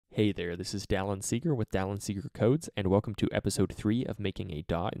Hey there, this is Dallin Seeger with Dallin Seeger Codes, and welcome to episode 3 of making a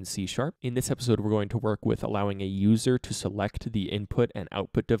DAW in C#. In this episode, we're going to work with allowing a user to select the input and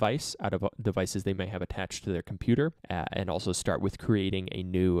output device out of devices they may have attached to their computer, and also start with creating a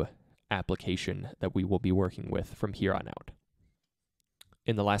new application that we will be working with from here on out.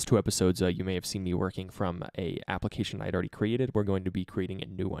 In the last 2 episodes, you may have seen me working from an application I'd already created. We're going to be creating a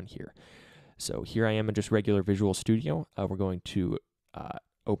new one here. So here I am in just regular Visual Studio. We're going to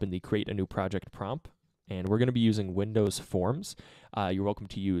open the Create a New Project prompt, and we're going to be using Windows Forms. You're welcome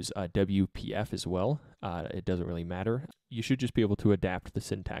to use WPF as well. It doesn't really matter. You should just be able to adapt the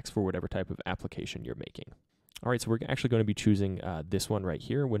syntax for whatever type of application you're making. All right, so we're actually going to be choosing this one right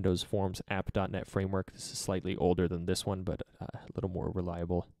here, Windows Forms app.NET Framework. This is slightly older than this one, but a little more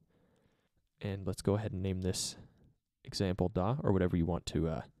reliable. And let's go ahead and name this example DAW, or whatever you want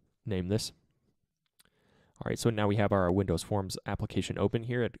to name this. All right, so now we have our Windows Forms application open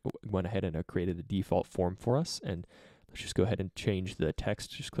here. It went ahead and created the default form for us. And let's just go ahead and change the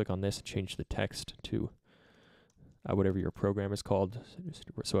text. Just click on this and change the text to whatever your program is called,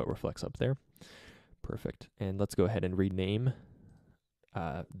 so it reflects up there. Perfect. And let's go ahead and rename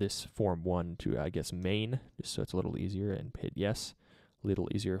this form 1 to, I guess, main, just so it's a little easier, and hit yes. A little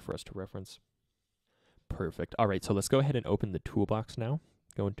easier for us to reference. Perfect. All right, so let's go ahead and open the toolbox now.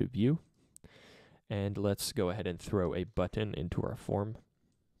 Go into View. And let's go ahead and throw a button into our form.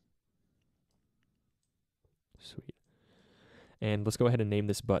 Sweet. And let's go ahead and name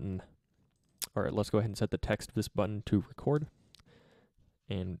this button, or let's go ahead and set the text of this button to record.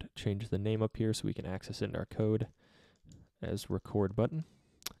 And change the name up here so we can access it in our code as record button.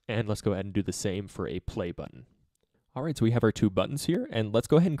 And let's go ahead and do the same for a play button. All right, so we have our 2 buttons here, and let's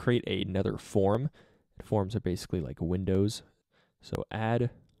go ahead and create another form. Forms are basically like windows. So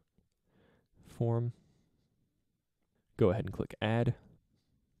add form. Go ahead and click add.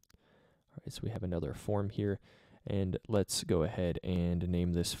 All right, so we have another form here, and let's go ahead and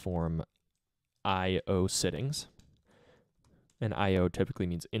name this form IO settings. And IO typically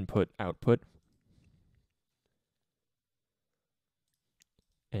means input, output.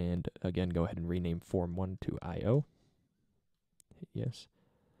 And again, go ahead and rename form 1 to IO. Hit yes.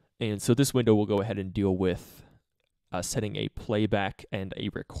 And so this window will go ahead and deal with setting a playback and a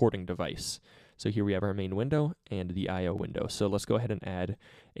recording device. So here we have our main window and the IO window. So let's go ahead and add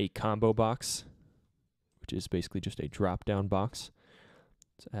a combo box, which is basically just a drop-down box.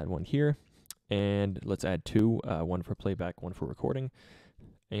 Let's add one here, and let's add 2, one for playback, one for recording,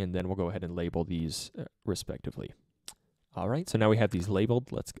 and then we'll go ahead and label these respectively. All right, so now we have these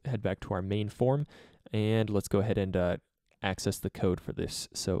labeled. Let's head back to our main form, and let's go ahead and access the code for this.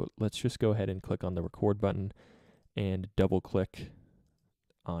 So let's just go ahead and click on the record button and double-click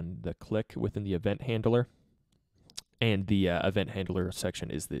on the click within the event handler. And the event handler section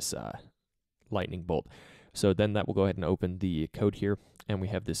is this lightning bolt. So then that will go ahead and open the code here, and we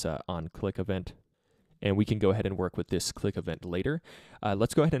have this on click event. And we can go ahead and work with this click event later.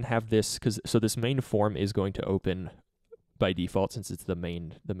 Let's go ahead and have this, so this main form is going to open by default since it's the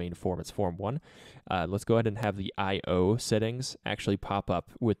main form, it's form 1. Let's go ahead and have the IO settings actually pop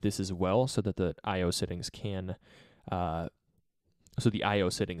up with this as well, so that the IO settings can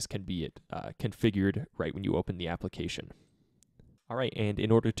be configured right when you open the application. All right, and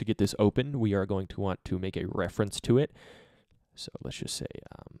in order to get this open, we are going to want to make a reference to it. So let's just say,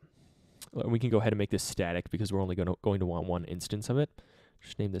 we can go ahead and make this static because we're only going to want one instance of it.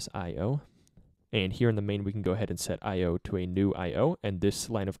 Just name this IO. And here in the main, we can go ahead and set IO to a new IO, and this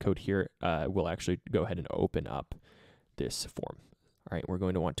line of code here will actually go ahead and open up this form. All right, we're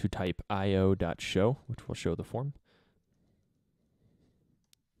going to want to type io.show, which will show the form.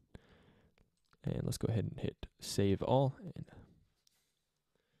 And let's go ahead and hit save all. And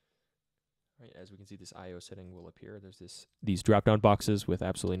right, as we can see, this IO setting will appear. There's these drop-down boxes with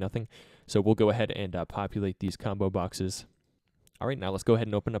absolutely nothing. So we'll go ahead and populate these combo boxes. All right, now let's go ahead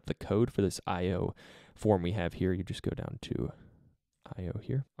and open up the code for this IO form we have here. You just go down to IO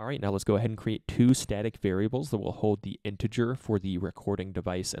here. All right, now let's go ahead and create 2 static variables that will hold the integer for the recording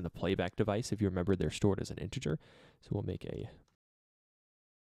device and the playback device. If you remember, they're stored as an integer. So we'll make a...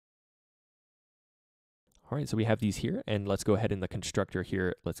 All right, so we have these here, and let's go ahead in the constructor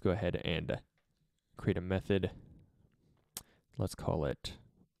here. Let's go ahead and create a method. Let's call it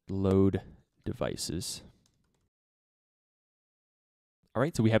load devices. All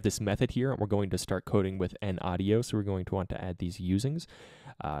right, so we have this method here, and we're going to start coding with NAudio, so we're going to want to add these usings.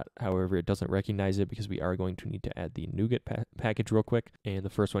 However, it doesn't recognize it because we are going to need to add the NuGet package real quick. And the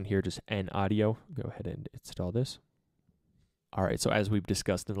first one here, just NAudio. Go ahead and install this. All right, so as we've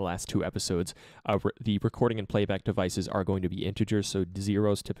discussed in the last two episodes, the recording and playback devices are going to be integers, so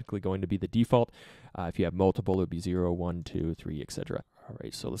 0 is typically going to be the default. If you have multiple, it would be 0, 1, 2, 3, etc. All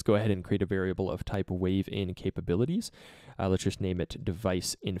right, so let's go ahead and create a variable of type wave-in capabilities. Let's just name it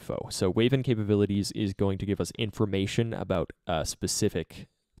device info. So wave-in capabilities is going to give us information about a specific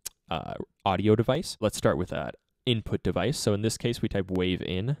audio device. Let's start with an input device. So in this case, we type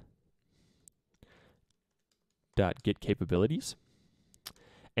wave-in .get capabilities,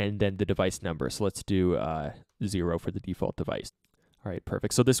 and then the device number. So let's do 0 for the default device. All right,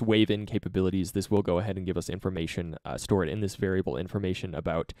 perfect. So this wave-in capabilities, this will go ahead and give us information stored in this variable information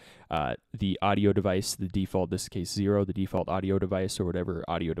about the audio device, the default, this case 0, the default audio device, or whatever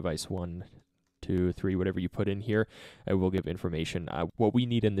audio device 1, 2, 3, whatever you put in here, it will give information. What we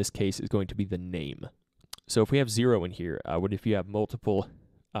need in this case is going to be the name. So if we have 0 in here, what if you have multiple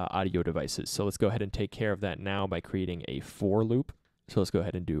audio devices? So let's go ahead and take care of that now by creating a for loop. So let's go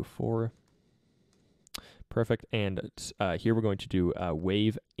ahead and do for. Perfect. And here we're going to do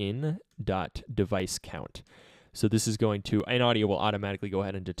wave-in.device count. So this is going to, and audio will automatically go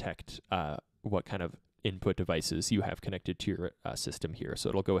ahead and detect what kind of input devices you have connected to your system here. So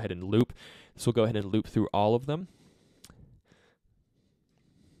it'll go ahead and loop. This will go ahead and loop through all of them.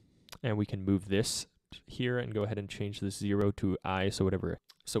 And we can move this here and go ahead and change this 0 to I, so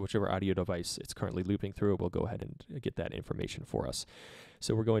whichever audio device it's currently looping through, it will go ahead and get that information for us.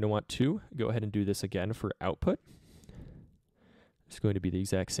 So we're going to want to go ahead and do this again for output. It's going to be the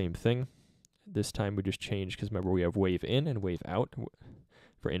exact same thing. This time we just change, because remember we have wave in and wave out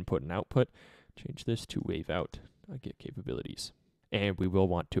for input and output. Change this to wave out, get capabilities. And we will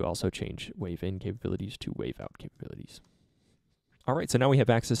want to also change wave in capabilities to wave out capabilities. All right, so now we have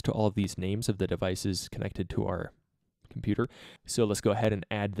access to all of these names of the devices connected to our computer. So let's go ahead and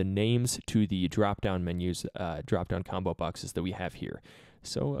add the names to the drop-down menus, drop-down combo boxes that we have here.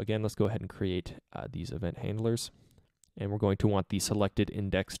 So again, let's go ahead and create these event handlers. And we're going to want the selected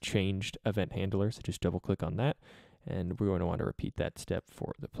index changed event handler. So just double click on that. And we're going to want to repeat that step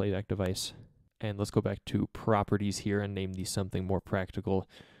for the playback device. And let's go back to properties here and name these something more practical.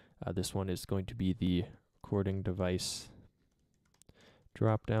 This one is going to be the recording device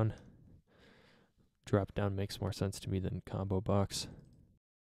drop-down. Drop-down makes more sense to me than combo box.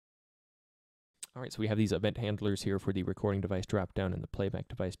 All right, so we have these event handlers here for the recording device drop-down and the playback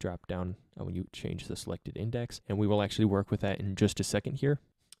device drop-down when you change the selected index. And we will actually work with that in just a second here.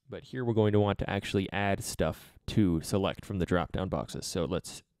 But here we're going to want to actually add stuff to select from the drop-down boxes. So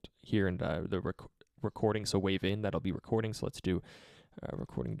let's, here in the recording, so wave in, that'll be recording. So let's do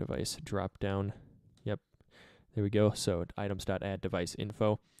recording device drop-down. Yep. There we go. So items.add device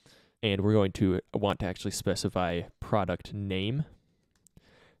info. And we're going to want to actually specify product name,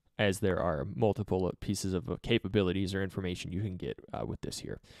 as there are multiple pieces of capabilities or information you can get with this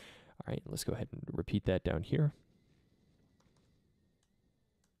here. All right, let's go ahead and repeat that down here.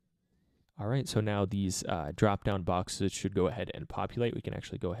 All right, so now these drop-down boxes should go ahead and populate. We can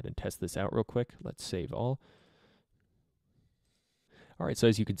actually go ahead and test this out real quick. Let's save all. All right, so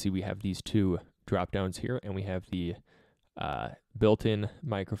as you can see, we have these two drop-downs here, and we have the built-in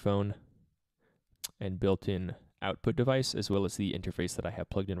microphone and built-in output device, as well as the interface that I have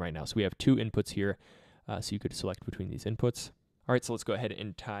plugged in right now. So we have two inputs here, so you could select between these inputs. All right, so let's go ahead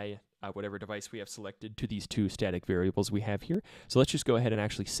and tie whatever device we have selected to these two static variables we have here. So let's just go ahead and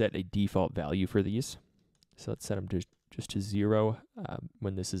actually set a default value for these. So let's set them to just to 0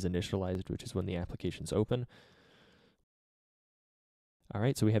 when this is initialized, which is when the application's open. All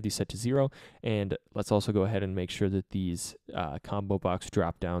right, so we have these set to 0, and let's also go ahead and make sure that these combo box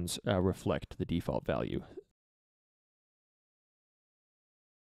drop-downs reflect the default value.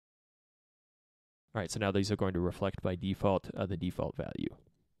 All right, so now these are going to reflect by default the default value.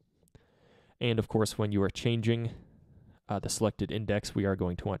 And of course, when you are changing the selected index, we are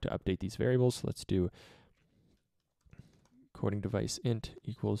going to want to update these variables. Let's do recording device int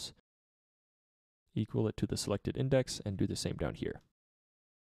equal it to the selected index, and do the same down here.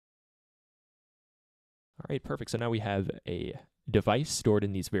 All right, perfect. So now we have a device stored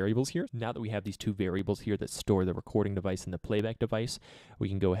in these variables here. Now that we have these two variables here that store the recording device and the playback device, we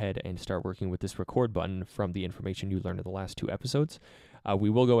can go ahead and start working with this record button from the information you learned in the last two episodes.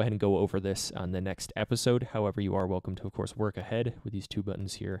 We will go ahead and go over this on the next episode. However, you are welcome to, of course, work ahead with these two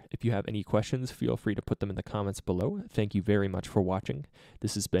buttons here. If you have any questions, feel free to put them in the comments below. Thank you very much for watching.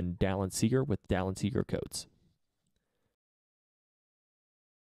 This has been Dallin Seeger with Dallin Seeger Codes.